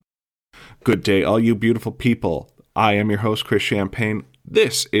Good day, all you beautiful people. I am your host, Chris Champagne.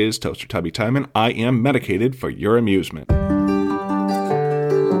 This is Toaster Tubby Time, and I am medicated for your amusement. Come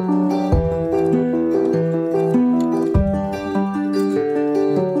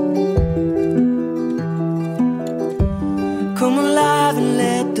alive and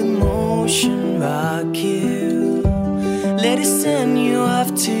let the motion rock you. Let it send you off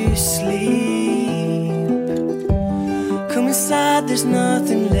to sleep. Come inside, there's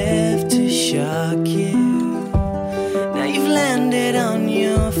nothing left to shock you. Now you've landed on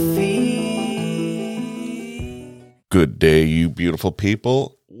your feet. Good day, you beautiful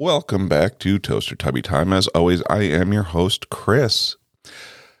people. Welcome back to Toaster Tubby Time. As always, I am your host, Chris.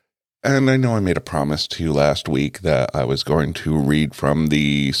 And I know I made a promise to you last week that I was going to read from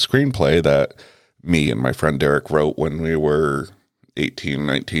the screenplay that me and my friend Derek wrote when we were 18,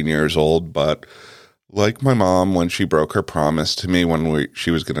 19 years old. But like my mom, when she broke her promise to me when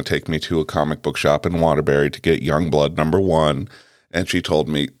she was going to take me to a comic book shop in Waterbury to get Youngblood #1, and she told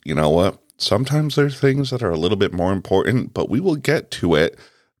me, you know what, sometimes there's things that are a little bit more important, but we will get to it.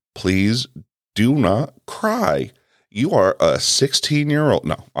 Please do not cry. You are a 16-year-old.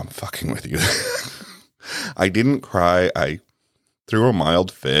 No, I'm fucking with you. I didn't cry. I threw a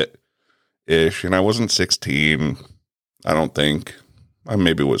mild fit-ish, and I wasn't 16, I don't think. I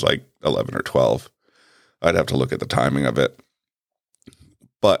maybe was like 11 or 12. I'd have to look at the timing of it.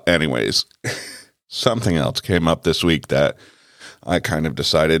 But anyways, something else came up this week that I kind of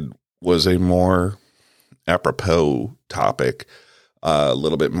decided was a more apropos topic, a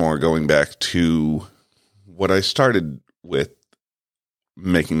little bit more going back to what I started with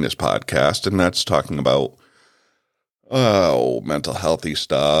making this podcast, and that's talking about mental healthy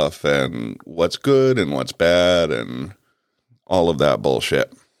stuff and what's good and what's bad and all of that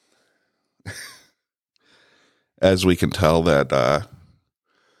bullshit. As we can tell, that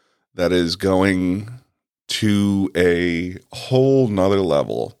is going to a whole nother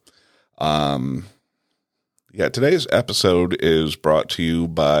level. Today's episode is brought to you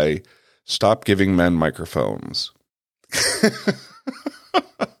by Stop Giving Men Microphones.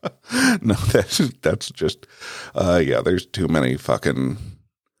 No, that's just, there's too many fucking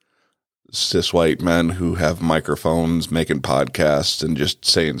cis white men who have microphones making podcasts and just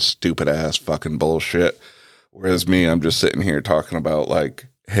saying stupid ass fucking bullshit. Whereas me, I'm just sitting here talking about like,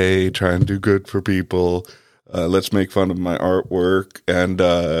 hey, try and do good for people. Let's make fun of my artwork. And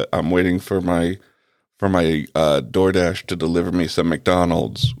I'm waiting for my DoorDash to deliver me some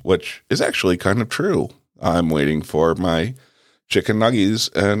McDonald's, which is actually kind of true. I'm waiting for my chicken nuggets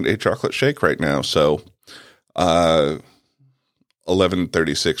and a chocolate shake right now. So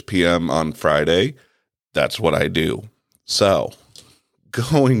 11:36 p.m. on Friday, that's what I do. So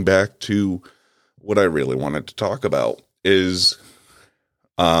going back to what I really wanted to talk about is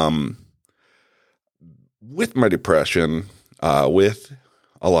with my depression, with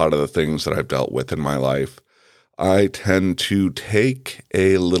a lot of the things that I've dealt with in my life, I tend to take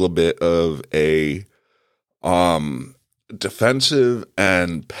a little bit of a defensive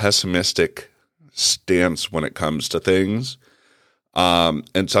and pessimistic stance when it comes to things.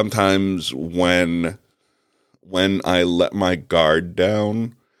 And sometimes when I let my guard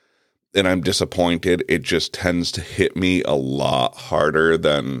down and I'm disappointed, it just tends to hit me a lot harder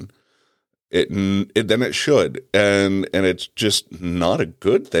than it should. And it's just not a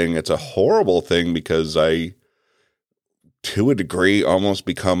good thing. It's a horrible thing because I, to a degree, almost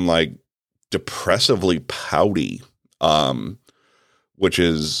become like depressively pouty, which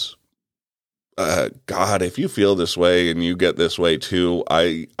is, God, if you feel this way and you get this way too,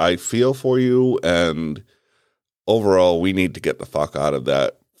 I feel for you. And overall, we need to get the fuck out of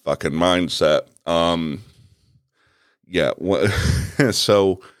that fucking mindset.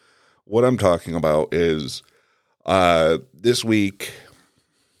 So what I'm talking about is, this week,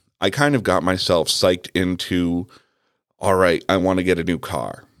 I kind of got myself psyched into, all right, I want to get a new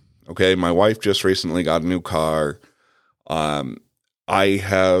car. Okay, my wife just recently got a new car. I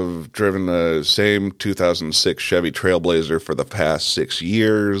have driven the same 2006 Chevy Trailblazer for the past 6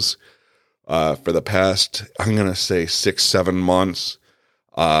 years. For the past, I'm going to say 6-7 months,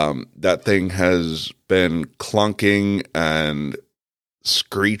 that thing has been clunking and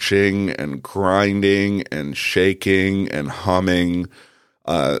screeching and grinding and shaking and humming,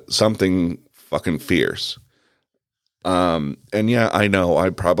 something fucking fierce. And yeah, I know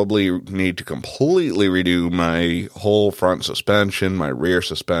I probably need to completely redo my whole front suspension, my rear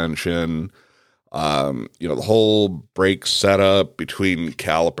suspension, the whole brake setup between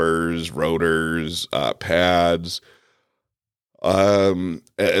calipers, rotors, pads.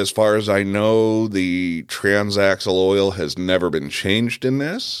 As far as I know, the transaxle oil has never been changed in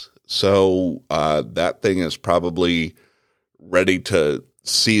this. So that thing is probably ready to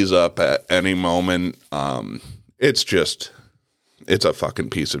seize up at any moment. It's a fucking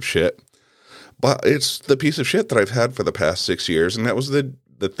piece of shit. But it's the piece of shit that I've had for the past 6 years. And that was the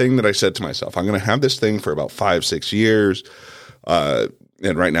thing that I said to myself. I'm going to have this thing for about 5-6 years.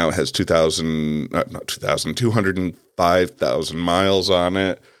 And right now it has 205,000 miles on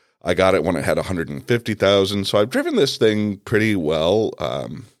it. I got it when it had 150,000. So I've driven this thing pretty well,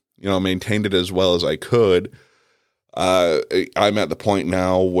 maintained it as well as I could. I'm at the point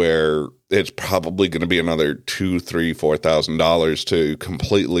now where it's probably going to be another $2,000, $3,000, $4,000 to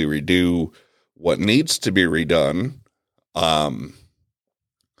completely redo what needs to be redone.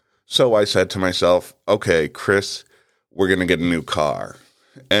 So I said to myself, okay, Chris, we're going to get a new car.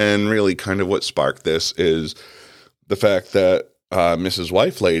 And really kind of what sparked this is the fact that Mrs.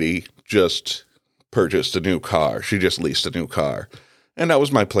 Wife Lady just purchased a new car. She just leased a new car. And that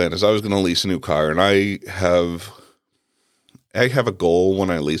was my plan, is I was going to lease a new car. And I have a goal when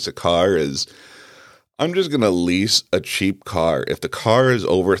I lease a car is I'm just going to lease a cheap car. If the car is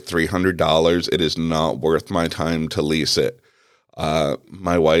over $300, it is not worth my time to lease it.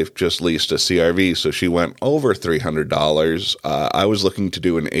 My wife just leased a CRV, so she went over $300. I was looking to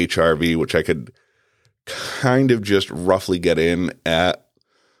do an HRV, which I could kind of just roughly get in at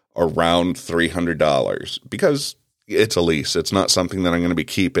around $300 because it's a lease. It's not something that I'm going to be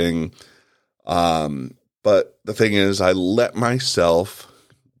keeping. But the thing is, I let myself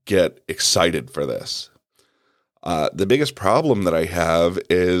get excited for this. The biggest problem that I have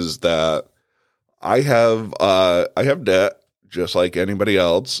is that I have debt just like anybody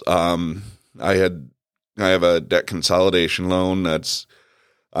else. I have a debt consolidation loan that's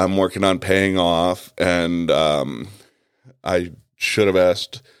I'm working on paying off, and I should have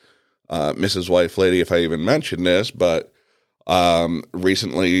asked Mrs. Wife Lady if I even mentioned this, but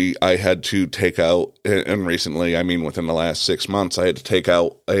recently I had to take out, and recently I mean within the last 6 months, I had to take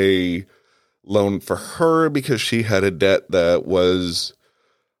out a loan for her because she had a debt that was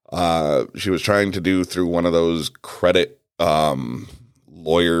she was trying to do through one of those credit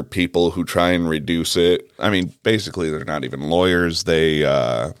lawyer people who try and reduce it. I mean, basically they're not even lawyers. They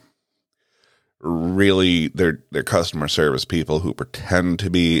they're customer service people who pretend to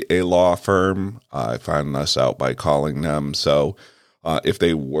be a law firm. I find this out by calling them. So if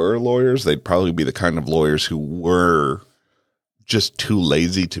they were lawyers, they'd probably be the kind of lawyers who were just too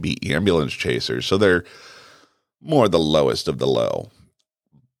lazy to be ambulance chasers. So they're more the lowest of the low.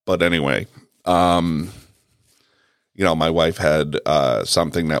 But anyway, my wife had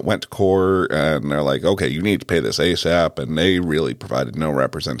something that went to court, and they're like, okay, you need to pay this ASAP. And they really provided no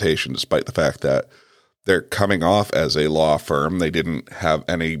representation, despite the fact that they're coming off as a law firm. They didn't have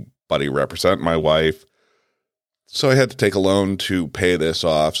anybody represent my wife. So I had to take a loan to pay this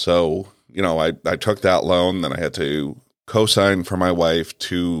off. So, I took that loan. Then I had to co-sign for my wife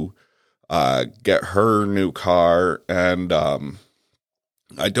to get her new car. And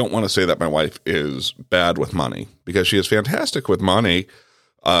I don't want to say that my wife is bad with money, because she is fantastic with money.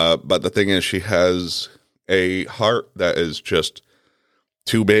 But the thing is, she has a heart that is just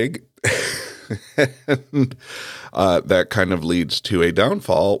too big. And that kind of leads to a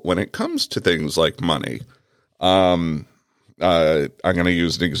downfall when it comes to things like money. I'm going to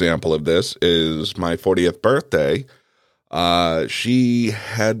use an example of this is my 40th birthday. She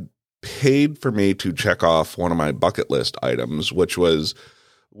had paid for me to check off one of my bucket list items, which was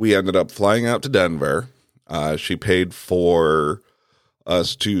we ended up flying out to Denver. She paid for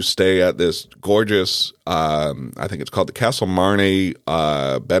us to stay at this gorgeous, I think it's called the Castle Marney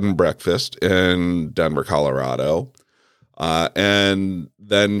bed and breakfast in Denver, Colorado. And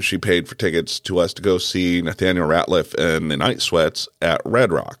then she paid for tickets to us to go see Nathaniel Rateliff and the Night Sweats at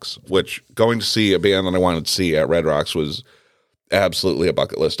Red Rocks, which going to see a band that I wanted to see at Red Rocks was absolutely a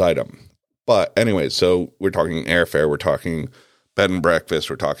bucket list item. But anyway, so we're talking airfare, we're talking bed and breakfast,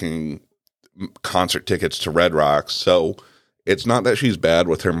 we're talking concert tickets to Red Rocks. So it's not that she's bad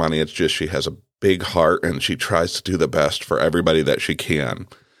with her money. It's just she has a big heart and she tries to do the best for everybody that she can.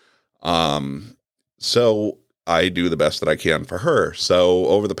 So I do the best that I can for her. So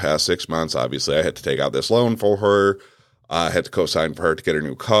over the past 6 months, obviously I had to take out this loan for her. I had to co-sign for her to get her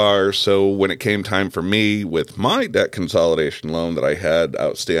new car. So when it came time for me with my debt consolidation loan that I had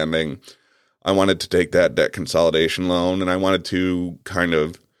outstanding, I wanted to take that debt consolidation loan and I wanted to kind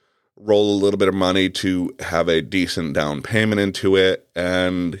of roll a little bit of money to have a decent down payment into it.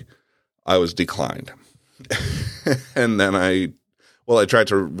 And I was declined. And then I tried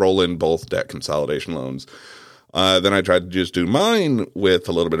to roll in both debt consolidation loans. Then I tried to just do mine with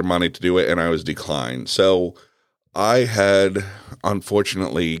a little bit of money to do it, and I was declined. So I had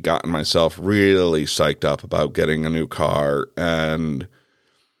unfortunately gotten myself really psyched up about getting a new car. And,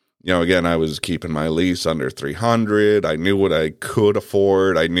 again, I was keeping my lease under 300. I knew what I could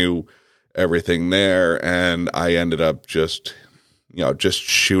afford. I knew everything there. And I ended up just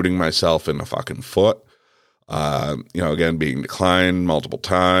shooting myself in the fucking foot. Again, being declined multiple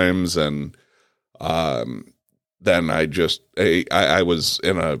times. And then I was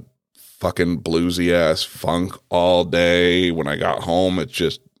in a fucking bluesy ass funk all day. When I got home, it's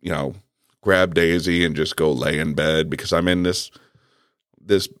just, grab Daisy and just go lay in bed because I'm in this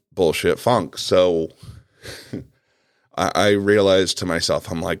bullshit funk. So I realized to myself,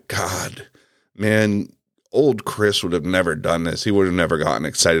 I'm like, God, man, old Chris would have never done this. He would have never gotten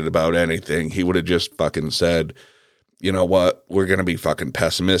excited about anything. He would have just fucking said, you know what, we're going to be fucking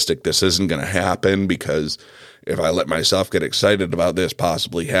pessimistic. This isn't going to happen because if I let myself get excited about this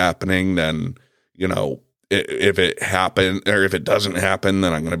possibly happening, then, if it happened or if it doesn't happen,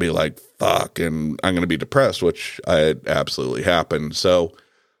 then I'm going to be like, fuck, and I'm going to be depressed, which absolutely happened. So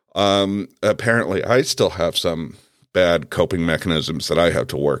apparently I still have some bad coping mechanisms that I have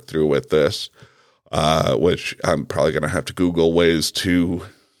to work through with this, which I'm probably going to have to Google ways to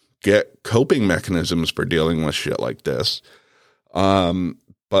get coping mechanisms for dealing with shit like this.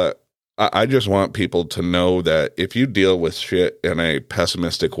 But I just want people to know that if you deal with shit in a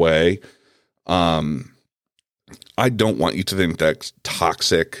pessimistic way, I don't want you to think that's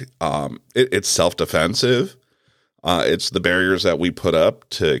toxic. It's self-defensive. It's the barriers that we put up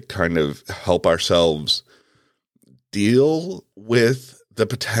to kind of help ourselves deal with the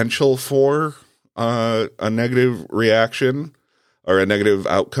potential for a negative reaction or a negative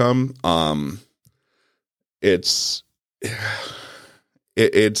outcome. It's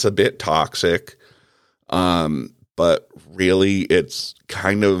a bit toxic, but really it's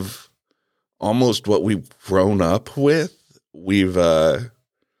kind of almost what we've grown up with. We've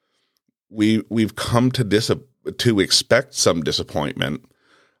come to expect some disappointment,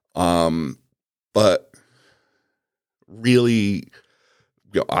 but really,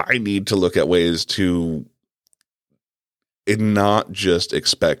 I need to look at ways to not just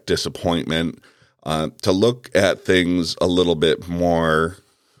expect disappointment. To look at things a little bit more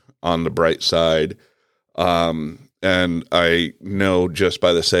on the bright side. And I know just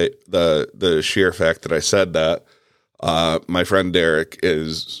by the sheer fact that I said that, my friend Derek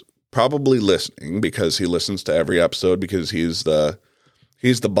is probably listening because he listens to every episode because he's the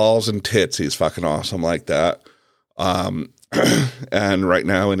balls and tits. He's fucking awesome like that. And right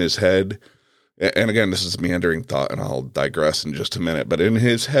now in his head, and again, this is a meandering thought, and I'll digress in just a minute. But in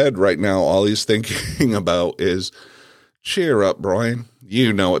his head right now, all he's thinking about is, cheer up, Brian.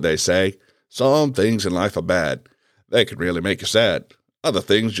 You know what they say. Some things in life are bad. They could really make you sad. Other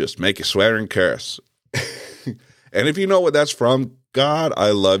things just make you swear and curse. And if you know what that's from, God, I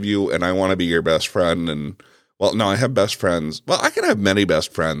love you, and I want to be your best friend. And, well, no, I have best friends. Well, I can have many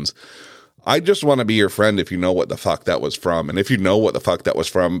best friends. I just want to be your friend if you know what the fuck that was from. And if you know what the fuck that was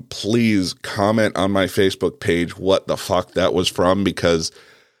from, please comment on my Facebook page what the fuck that was from, because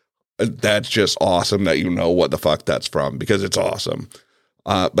that's just awesome that you know what the fuck that's from, because it's awesome.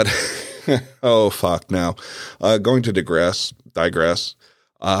 But, oh, fuck now. Going to digress.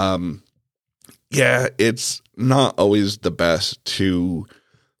 Yeah, it's not always the best to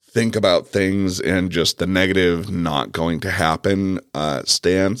think about things in just the negative, not going to happen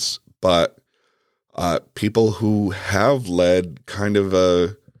stance. But people who have led kind of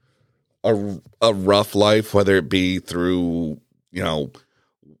a rough life, whether it be through,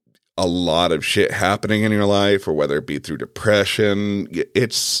 a lot of shit happening in your life, or whether it be through depression,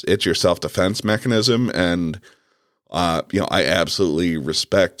 it's your self-defense mechanism. And, I absolutely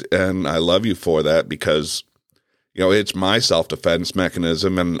respect and I love you for that, because, it's my self-defense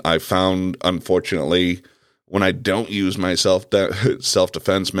mechanism. And I found, unfortunately, when I don't use my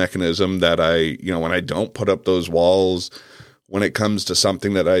self-defense mechanism, that when I don't put up those walls, when it comes to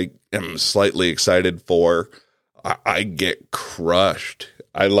something that I am slightly excited for, I get crushed.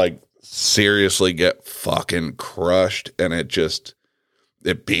 I seriously get fucking crushed, and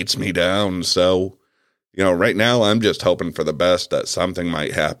it beats me down. So, right now I'm just hoping for the best that something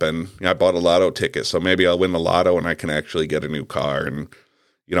might happen. I bought a lotto ticket, so maybe I'll win the lotto and I can actually get a new car, and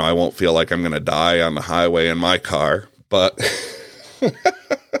I won't feel like I'm going to die on the highway in my car, but,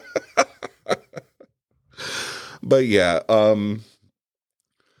 but yeah,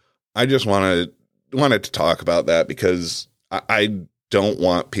 I just wanted to talk about that, because I don't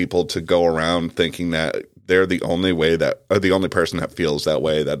want people to go around thinking that they're the only person that feels that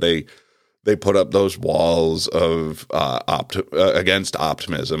way, that they put up those walls of against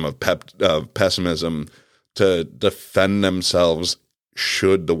optimism, of pessimism, to defend themselves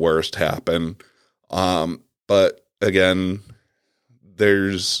should the worst happen. But again,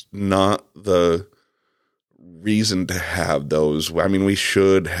 there's not the reason to have those. I mean, we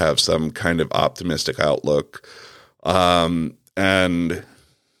should have some kind of optimistic outlook. And,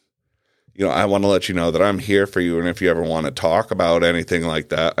 you know, I want to let you know that I'm here for you. And if you ever want to talk about anything like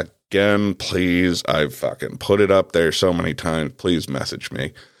that, again, please, I've fucking put it up there so many times. Please message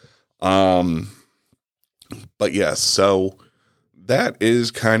me. But yes, so that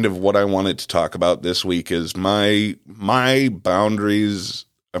is kind of what I wanted to talk about this week is my boundaries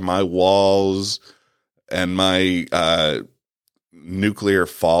and my walls and my nuclear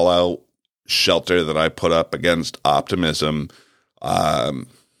fallout shelter that I put up against optimism.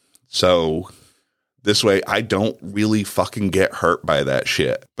 So this way I don't really fucking get hurt by that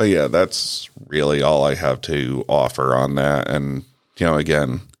shit. But yeah, that's really all I have to offer on that. And, you know,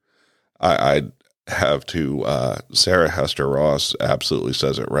 again, I have to, Sarah Hester Ross absolutely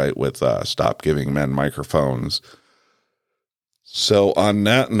says it right with stop giving men microphones. So on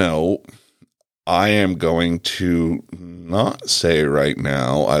that note, I am going to not say right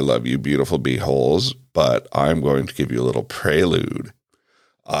now, I love you, beautiful beeholes, but I'm going to give you a little prelude.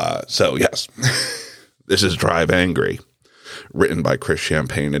 So yes, this is Drive Angry, written by Chris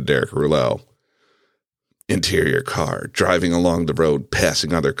Champagne and Derek Rouleau. Interior car, driving along the road,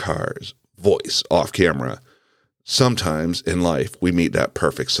 passing other cars. Voice off camera. Sometimes in life, we meet that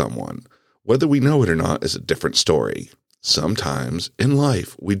perfect someone. Whether we know it or not is a different story. Sometimes in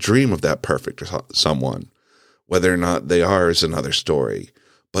life, we dream of that perfect someone. Whether or not they are is another story.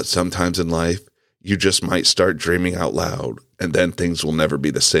 But sometimes in life, you just might start dreaming out loud, and then things will never be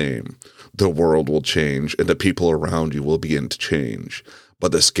the same. The world will change, and the people around you will begin to change.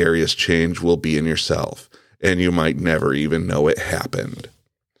 But the scariest change will be in yourself, and you might never even know it happened.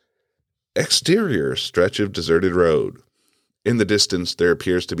 Exterior stretch of deserted road. In the distance, there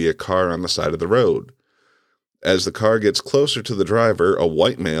appears to be a car on the side of the road. As the car gets closer to the driver, a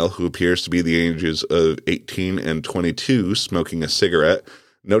white male who appears to be the ages of 18 and 22, smoking a cigarette,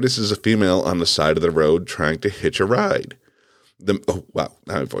 notices a female on the side of the road trying to hitch a ride. Oh, wow,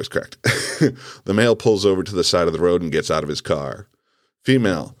 now my voice cracked. The male pulls over to the side of the road and gets out of his car.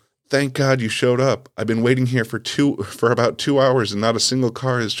 Female, thank God you showed up. I've been waiting here for about 2 hours and not a single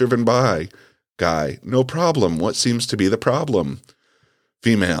car has driven by. Guy, no problem. What seems to be the problem?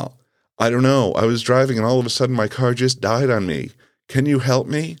 Female, I don't know. I was driving and all of a sudden my car just died on me. Can you help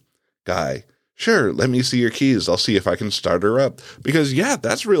me? Guy, sure, let me see your keys. I'll see if I can start her up. Because, yeah,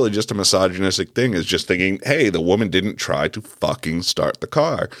 that's really just a misogynistic thing, is just thinking, hey, the woman didn't try to fucking start the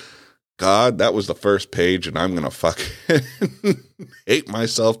car. God, that was the first page, and I'm going to fucking hate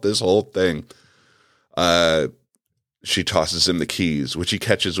myself this whole thing. She tosses him the keys, which he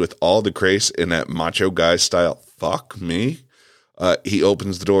catches with all the grace in that macho guy style. Fuck me. He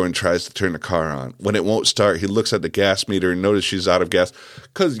opens the door and tries to turn the car on. When it won't start, he looks at the gas meter and notices she's out of gas.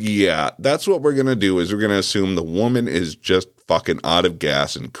 Because, yeah, that's what we're going to do, is we're going to assume the woman is just fucking out of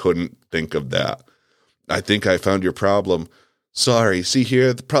gas and couldn't think of that. I think I found your problem. Sorry, see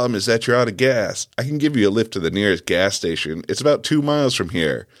here, the problem is that you're out of gas. I can give you a lift to the nearest gas station. It's about 2 miles from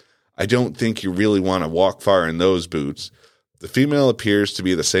here. I don't think you really want to walk far in those boots. The female appears to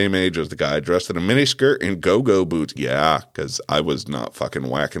be the same age as the guy, dressed in a miniskirt and go-go boots. Yeah, because I was not fucking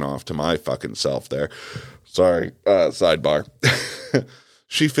whacking off to my fucking self there. Sorry, sidebar.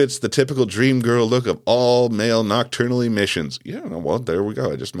 She fits the typical dream girl look of all male nocturnal emissions. Yeah, well, there we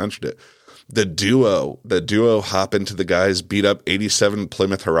go. I just mentioned it. The duo hop into the guy's beat-up 87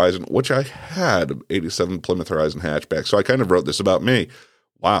 Plymouth Horizon, which I had 87 Plymouth Horizon hatchback, so I kind of wrote this about me.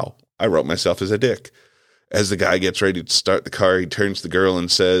 Wow, I wrote myself as a dick. As the guy gets ready to start the car, he turns to the girl and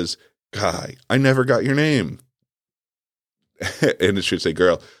says, Guy, I never got your name. And it should say,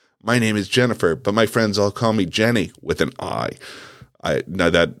 girl, my name is Jennifer, but my friends all call me Jenny with an I. Now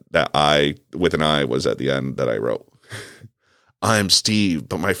that I with an I was at the end that I wrote. I'm Steve,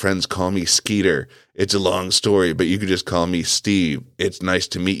 but my friends call me Skeeter. It's a long story, but you could just call me Steve. It's nice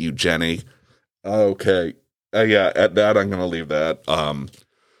to meet you, Jenny. Okay. Yeah, at that, I'm going to leave that. I'm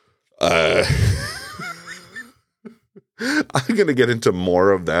going to get into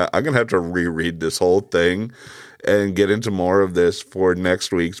more of that. I'm going to have to reread this whole thing and get into more of this for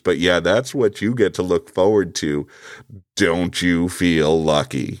next week's. But yeah, that's what you get to look forward to. Don't you feel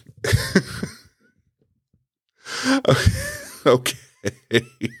lucky? Okay.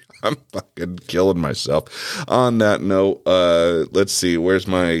 I'm fucking killing myself. On that note, let's see. Where's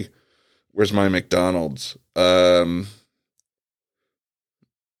my McDonald's? It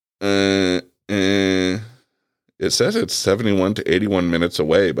says it's 71 to 81 minutes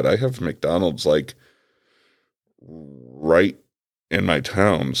away, but I have McDonald's like right in my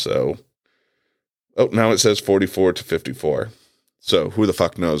town. So, now it says 44 to 54. So who the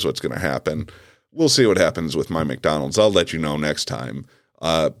fuck knows what's going to happen? We'll see what happens with my McDonald's. I'll let you know next time.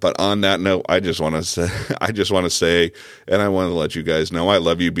 But on that note, I just want to say, and I want to let you guys know, I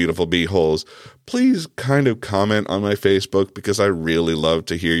love you, beautiful beeholes. Please kind of comment on my Facebook because I really love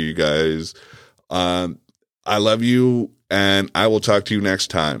to hear you guys. I love you, and I will talk to you next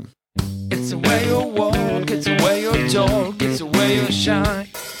time. It's the way you walk, it's the way you talk, it's the way you shine.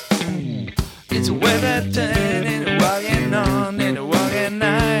 It's the way that turn and walking on and walking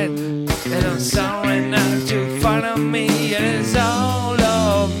night. And I'm sorry not to follow me.